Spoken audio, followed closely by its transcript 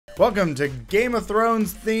Welcome to Game of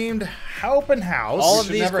Thrones themed Open House. All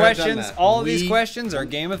of these questions are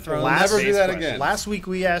Game of Thrones. Never do that again. Last week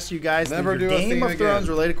we asked you guys Never do Game of Thrones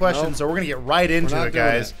related questions, so we're gonna get right into it,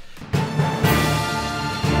 guys.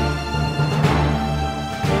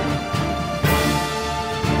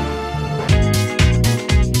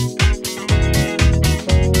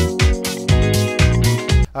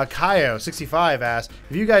 Kaio65 asks,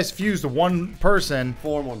 if you guys fuse to one person...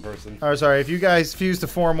 Form one person. Or sorry, if you guys fuse to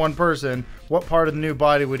form one person, what part of the new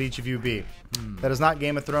body would each of you be? That is not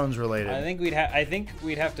Game of Thrones related. I think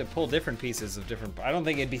we'd have to pull different pieces of different... I don't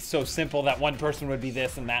think it'd be so simple that one person would be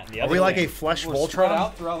this and that and the other. Are we like a flesh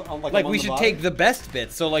Voltron? Like we should take the best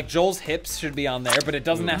bits. So like Joel's hips should be on there, but it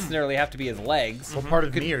doesn't necessarily have to be his legs. What part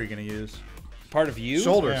of me are you going to use? Part of you?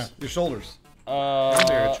 Shoulders. Yeah. Your shoulders.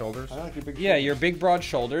 Your shoulders. I like your big Yeah, your big broad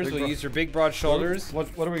shoulders. We'll use your big broad shoulders.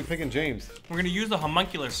 What are we picking, James? We're gonna use the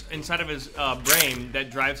homunculus inside of his brain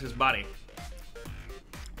that drives his body.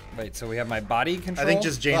 Wait, so we have my body control? I think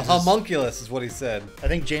just James. The homunculus is what he said. I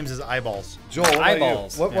think James's eyeballs. Joel, what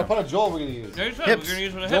eyeballs. About you? What part of Joel are we gonna use? Hips. We're gonna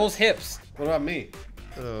use the Joel's hips. What about me?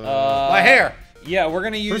 My hair. Yeah, we're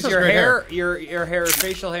gonna use your hair, your hair,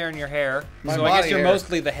 facial hair, and your hair. So I guess you're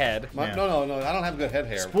mostly the head. No, I don't have good head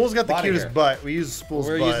hair. Spool's got the cutest butt. We use Spool's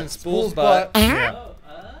butt. We're using Spool's butt. Yeah.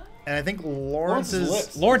 And I think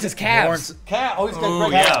Lawrence's calves. Oh, he's got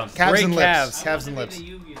great calves. Calves and Great lips. Calves and lips.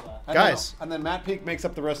 And Guys. And then Matt Peak makes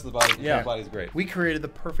up the rest of the body. Yeah. His body's great. We created the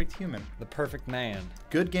perfect human. The perfect man.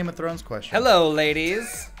 Good Game of Thrones question. Hello,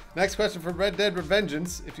 ladies. Next question from Red Dead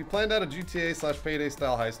Revengeance. If you planned out a GTA/Payday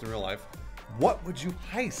style heist in real life, what would you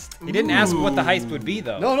heist? He didn't ask what the heist would be,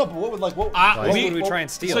 though. No, but what would what would we try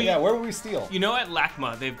and steal? So yeah, where would we steal? You know, at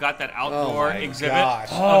LACMA, they've got that outdoor exhibit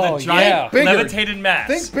of the giant levitated mass.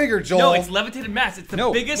 Think bigger, Joel. No, it's levitated mass. It's the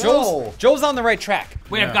biggest. Joel's on the right track.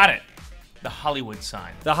 Wait, I've got it. The Hollywood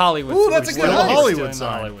sign. The Hollywood. Ooh, that's a good Hollywood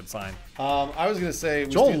sign. Hollywood sign. I was gonna say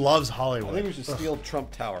Joel loves Hollywood. I think we should steal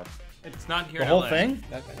Trump Tower. It's not here. The in whole LA. thing?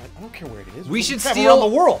 I don't care where it is. We should travel steal around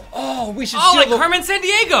the world. Oh, we should Oh, steal like Carmen San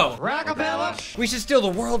Diego. We should steal the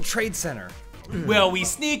World Trade Center. Well, we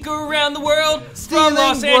sneak around the world Stealing from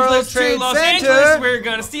Los World Angeles Trade to Los Center. Angeles. We're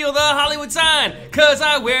gonna steal the Hollywood sign, cause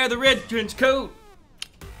I wear the red trench coat.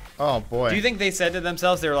 Oh boy. Do you think they said to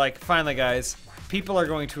themselves, they were like, finally guys, people are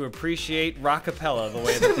going to appreciate Rockapella the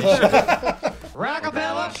way that they should.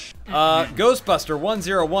 Rockapella. Ghostbuster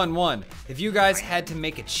 1011. If you guys had to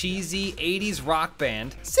make a cheesy 80s rock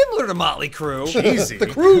band, similar to Motley Crue, Cheesy. The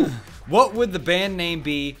crew. what would the band name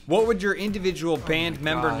be? What would your individual band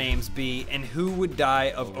member names be? And who would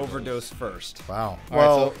die of overdose first? Wow. All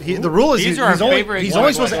Well, right, so the rule is These he's are our only favorite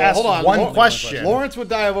supposed to ask Hold on, one question. Lawrence would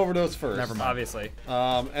die of overdose first. Never mind. Obviously.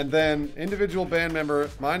 And then individual band member.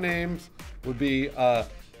 My names would be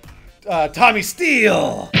Tommy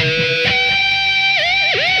Steele.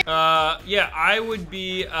 Yeah, I would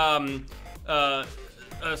be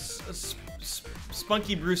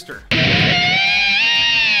Spunky Brewster.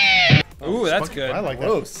 Ooh, that's good. I like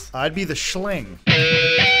Gross. that. I'd be the Schling.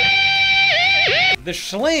 The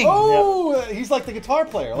Schling. Oh, he's like the guitar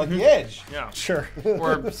player, like the Edge. Yeah. Sure.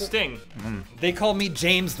 Or Sting. They call me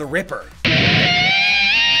James the Ripper.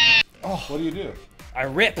 What do you do? I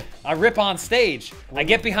rip on stage. I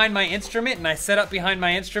get behind my instrument and I set up behind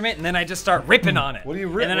my instrument and then I just start ripping on it. What do you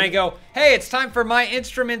rip? And then I go, hey, it's time for my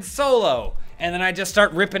instrument solo. And then I just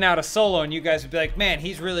start ripping out a solo and you guys would be like, man,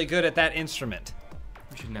 he's really good at that instrument.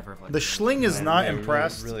 We should never have. The Schling is not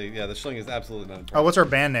impressed. Really, yeah, the Schling is absolutely not impressed. Oh, what's our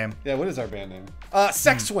band name? Yeah, what is our band name?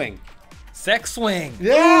 SEXX SWING. SEXX Swing.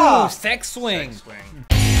 Yeah. Ooh, SEXX Swing. Swing.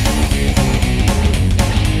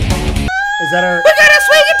 Is that our... We're gonna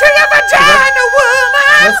swing into your vagina, woman!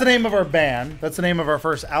 That's the name of our band. That's the name of our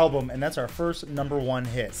first album, and that's our first #1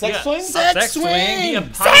 hit. SEXX SWING? SEXX Swing. The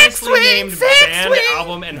eponymously named band,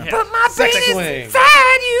 album, and hit. Put my SEXX penis Swing.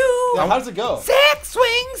 inside you. Yeah, how does it go? SEXX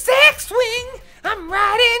Swing, SEXX Swing. I'm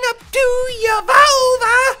riding up to your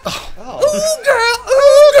vulva. Ooh,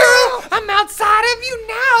 girl, I'm outside of you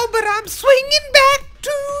now, but I'm swinging back to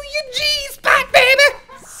your G-spot, baby.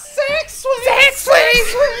 SEXX Swing, SEXX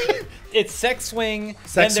Swing. It's SEXX Swing.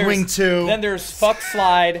 SEXX Swing 2. Then there's Fuck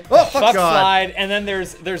Slide. Oh, Fuck God. Slide, and then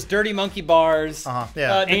there's Dirty Monkey Bars.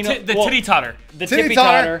 Yeah. The Titty Totter. The Titty Tippy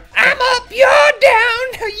Totter. Totter. I'm up, you're down,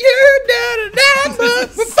 you're down, but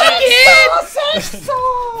fucking.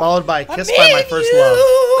 Followed by Kiss by My First Love.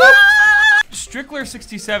 Strickler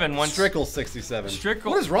 67 once. Strickle 67.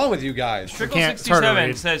 Strickle. What is wrong with you guys? Strickle It's hard to 67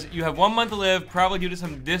 read. says you have 1 month to live, probably due to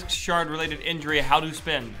some disc shard related injury. How do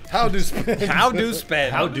spend? How do spend? How do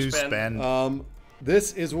spend? How do spend?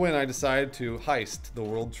 This is when I decided to heist the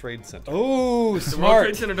World Trade Center. Oh, The World smart.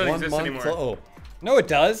 Trade Center doesn't exist anymore. No, it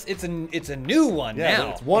does. It's a new one Yeah, now.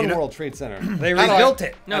 it's One World Trade Center. They How do I- rebuilt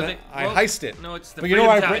it. No, and I heist it. No, it's the But you Freedom know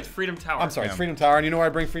why I Tower. bring- It's Freedom Tower. I'm sorry, it's Yeah. Freedom Tower. And you know why I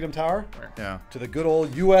bring Freedom Tower? Yeah. To the good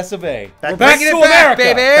old US of A. Back We're back to to back, America.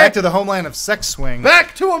 baby. Back to the homeland of SEXX SWING.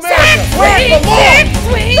 Back to America.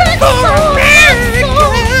 Swing for America.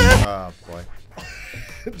 Oh boy.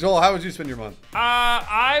 Joel, how would you spend your month?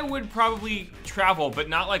 I would probably travel, but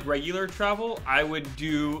not like regular travel. I would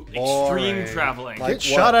do extreme Boring. traveling. Like Get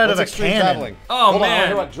shot out of What's a extreme cannon. traveling? Oh, Hold on, I man. wanna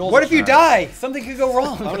hear about Joel's What if you extreme- die? Something could go I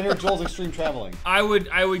wrong. want to hear Joel's extreme traveling. I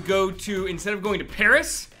would go to, instead of going to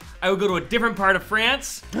Paris, I would go to a different part of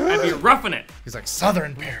France. I'd be roughing it. He's like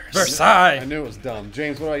Southern Paris. I Versailles. knew it was dumb.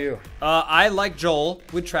 James, what about you? I, like Joel,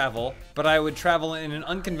 would travel, but I would travel in an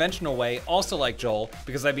unconventional way, also like Joel,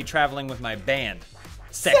 because I'd be traveling with my band.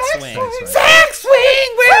 SEXX SWING. SEXX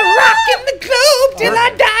Swing, we're rocking the globe till I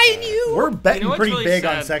die in you. We're betting You know what's pretty really big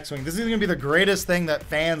on sad? SEXX SWING. This is gonna be the greatest thing that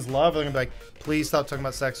fans love. They're gonna be like, please stop talking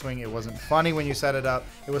about SEXX SWING. It wasn't funny when you set it up.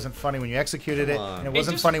 It wasn't funny when you executed it, on. and it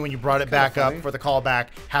wasn't just- funny when you brought it back funny. up for the callback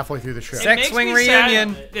halfway through the show. It SEXX makes Swing me sad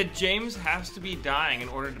reunion. that James has to be dying in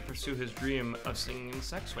order to pursue his dream of singing in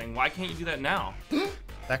SEXX SWING. Why can't you do that now?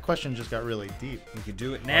 That question just got really deep. We could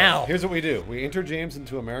do it now. Here's what we do. We enter James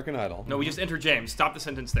into American Idol. No, we just enter James. Stop the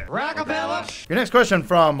sentence there. Your next question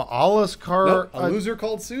from Alice Nope, a loser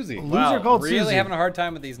called Susie. loser called really Susie. having a hard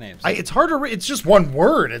time with these names. It's hard to read. It's just one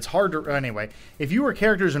word. It's hard to. Anyway, if you were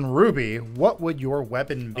characters in Ruby, what would your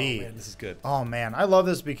weapon be? Man, this is good. Oh man, I love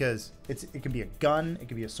this because it can be a gun, it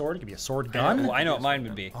can be a sword, it can be a sword gun. Well, I know what mine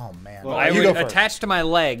would be. Oh man, Well, I you would go first. attach to my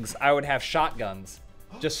legs. I would have shotguns,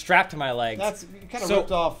 just strapped to my legs. That's you kind of So-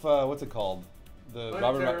 ripped off. What's it called? The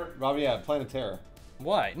Robert, yeah, Planet Terror.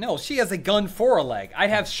 Why? No, she has a gun for a leg. I'd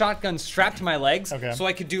have shotguns strapped to my legs, Okay. so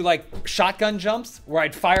I could do like shotgun jumps where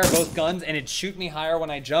I'd fire both guns and it'd shoot me higher when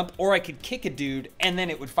I jump, or I could kick a dude and then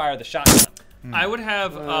it would fire the shotgun. I would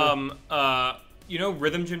have, you know,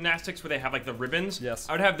 rhythm gymnastics where they have like the ribbons. Yes.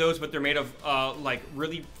 I would have those, but they're made of like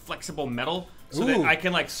really flexible metal, so that Ooh. I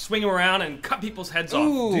can like swing around and cut people's heads off.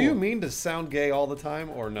 Ooh. Do you mean to sound gay all the time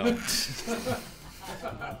or no?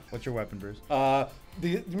 what's your weapon, Bruce?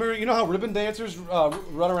 Remember, you know how ribbon dancers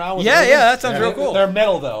run around with Yeah, ribbons? yeah, that sounds real cool. They're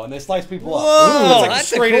metal though, and they slice people up. Whoa, It's like that's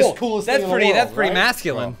the straightest, cool. coolest That's thing in pretty. the world, That's pretty right?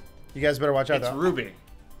 masculine. You guys better watch out. It's Though. Ruby.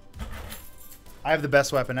 I have the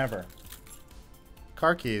best weapon ever.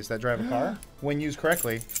 Car keys that drive a car, when used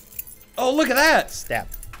correctly, Oh, look at that! stab.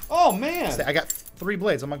 Oh man! I got 3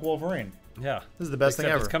 blades. I'm like Wolverine. Yeah, This is the best except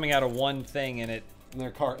thing ever. it's coming out of one thing and it. And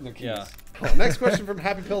their keys. Yeah. Oh, next question from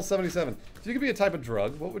Happy Pill 77. If you could be a type of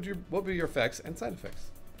drug, what would be your effects and side effects?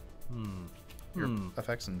 Your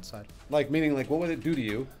effects inside. Like meaning like what would it do to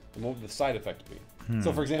you, and what would the side effect be?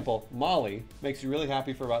 So for example, Molly makes you really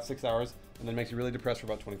happy for about 6 hours, and then makes you really depressed for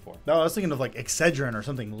about 24. No, I was thinking of like Excedrin or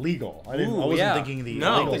something legal. I Ooh, wasn't yeah. thinking the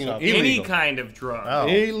No, illegal thinking of stuff. illegal. any kind of drug. Oh.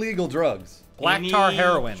 Illegal drugs. Black tar Any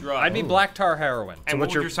heroin. drug. I'd be Ooh. black tar heroin. And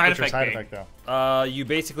What's what would your side what's effect be? though? You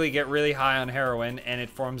basically get really high on heroin, and it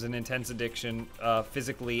forms an intense addiction,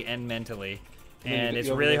 physically and mentally. mean And you it's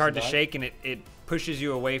overdose really hard and to die? shake, and it pushes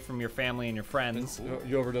you away from your family and your friends,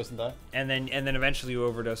 You overdose and die. and then eventually you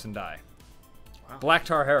overdose and die. Black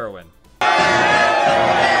tar heroin.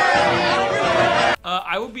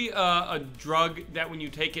 I would be a drug that when you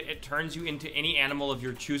take it, it turns you into any animal of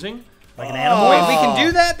your choosing. Like an animal? Wait, we can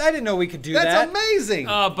do that? I didn't know we could do That's that. amazing.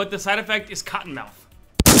 But the side effect is cottonmouth.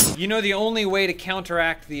 You know, the only way to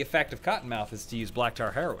counteract the effect of cottonmouth is to use black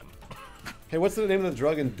tar heroin. Hey, what's the name of the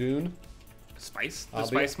drug in Dune? Spice? The I'll be-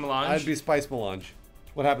 spice melange? I'd be spice melange.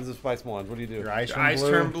 What happens with spice melange? What do you do? Your eyes Your turn eyes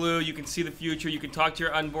blue. turn blue. You can see the future. You can talk to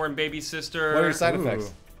your unborn baby sister. What are your side Ooh.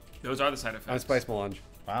 effects? Those are the side I'm effects. spice melange.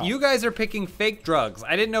 Wow. You guys are picking fake drugs.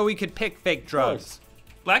 I didn't know we could pick fake drugs.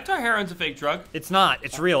 Black tar heroin's a fake drug. It's not.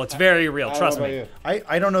 It's real. It's very real. I don't Trust know me. about you.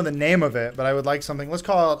 I don't know the name of it, but I would like something. Let's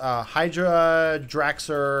call it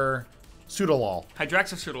Hydraxer Pseudolol.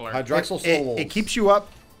 Hydroxypseudolar. Hydroxyl It keeps you up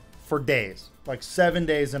for days, like 7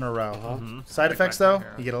 days in a row. Side effects, though, Black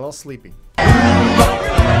tar you get a little sleepy.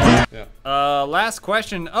 Yeah. Last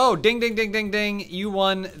question. Oh, ding, ding, ding, ding, ding. You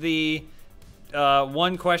won the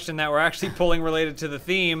one question that we're actually pulling related to the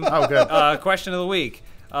theme. Oh, good. Question of the week.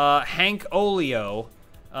 Hank Olio.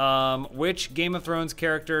 Which Game of Thrones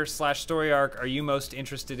character / story arc are you most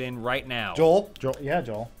interested in right now? Joel?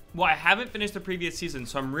 Joel. Well, I haven't finished the previous season,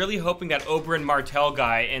 so I'm really hoping that Oberyn Martell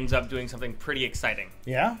guy ends up doing something pretty exciting.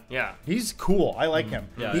 Yeah? Yeah. He's cool. I like him.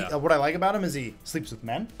 Yeah, He- yeah. What I like about him is he sleeps with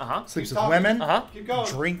men, Uh-huh. sleeps Keep with talking. women, Uh-huh. Keep going.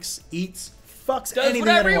 drinks, eats, fucks Does anything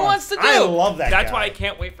whatever that he wants to do. I love that That's guy. why I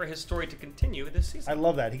can't wait for his story to continue this season. I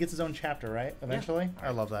love that. He gets his own chapter, right? Eventually? I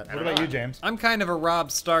love that. What about you, James? I'm kind of a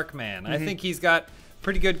Rob Stark man. I think he's got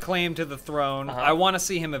pretty good claim to the throne. I want to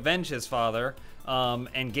see him avenge his father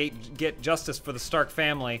and get justice for the Stark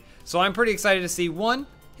family. So I'm pretty excited to see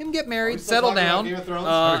him get married, settle down. Game of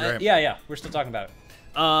Thrones? Yeah, we're still talking about it.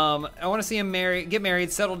 I want to see him get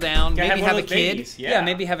married, settle down, maybe have a kid. Babies, yeah.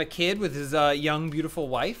 Maybe have a kid with his young, beautiful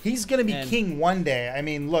wife. He's gonna be king one day. I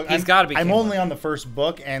mean, look, He's gotta be I'm king only one on the first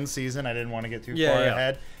book and season. I didn't want to get too Yeah, far yeah.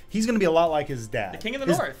 ahead. He's gonna be a lot like his dad. The King of the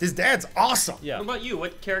His- North. His dad's awesome. Yeah. What about you?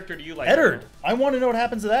 What character do you like? Eddard. I want to know what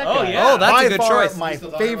happens to that Oh, guy. yeah. Oh, that's a By good far choice. My We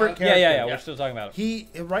still talking favorite about it? character. Yeah, we're still talking about it. He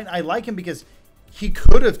right. I like him because he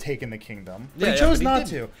could have taken the kingdom, but Yeah, he yeah, chose but he not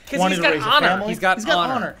didn't. to. 'Cause Wanted he's to got raise honor. a family. He's got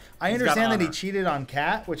honor. I He's got understand that he honor. cheated on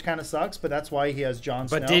Kat, which kind of sucks, but that's why he has Jon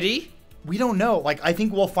Snow. But did he? We don't know. Like, I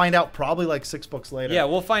think we'll find out probably like 6 books later. Yeah,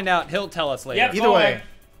 we'll find out. He'll tell us later. Yep. Either Oh, way,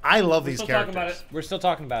 I love these still characters. talking about it. We're still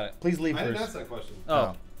talking about it. Please leave, I didn't Bruce. ask that question.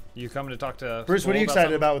 Oh, you coming to talk to Bruce, what are Sproul you excited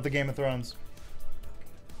something? about with the Game of Thrones?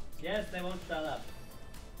 Yes, they won't shut up.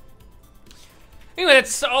 Anyway,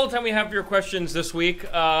 that's all the time we have for your questions this week.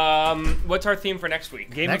 What's our theme for next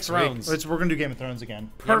week? Game Next of Thrones. week, we're gonna do Game of Thrones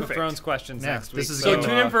again. Game of Perfect. Thrones questions Yeah, next week. this is So Game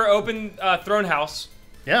tune in for Open Throne House.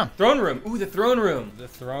 Yeah, Throne Room. Ooh, the Throne Room. the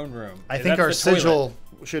throne room. I Yeah, think that's our the toilet. sigil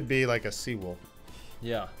should be like a seawolf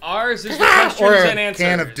Yeah. Ours is the questions or a and answers.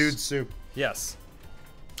 can of dude soup, Yes.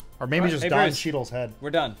 or maybe just Hey, Don Bruce. Cheadle's head.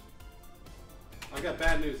 We're done. I've got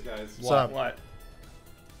bad news, guys. What's up? What?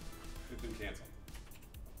 It's been canceled.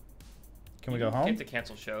 Can we go Get home? to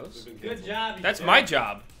cancel shows. It's been Good canceled. job. you That's two. my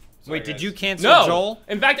job. Sorry, Wait, did guys. you cancel No. Joel?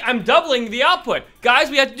 In fact, I'm doubling the output. Guys,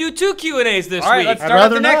 we have to do 2 Q&As this All right, week. let's I'd start with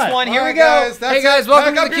rather the next not. one. Here All we right, go. guys, that's Hey guys, it.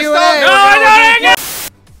 welcome Pack to up the your Q&A.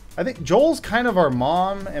 stuff. No, I think Joel's kind of our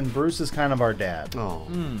mom and Bruce is kind of our dad. Oh,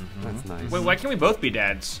 that's nice. Wait, why can't we both be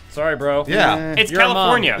dads? Sorry, bro. Yeah. It's You're a mom.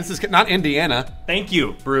 California. This is not Indiana. Thank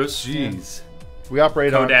you, Bruce. Jeez. We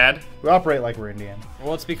operate on. Co-dad. We operate like we're Indian.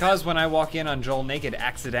 Well, it's because when I walk in on Joel naked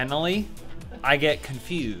accidentally, I get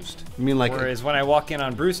confused. You mean like Whereas when I walk in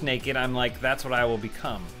on Bruce naked, I'm like, that's what I will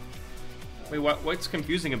become. Wait, what's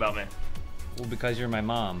confusing about me? Well, because you're my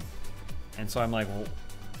mom. And so I'm like, well,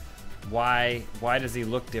 why does he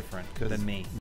look different than me?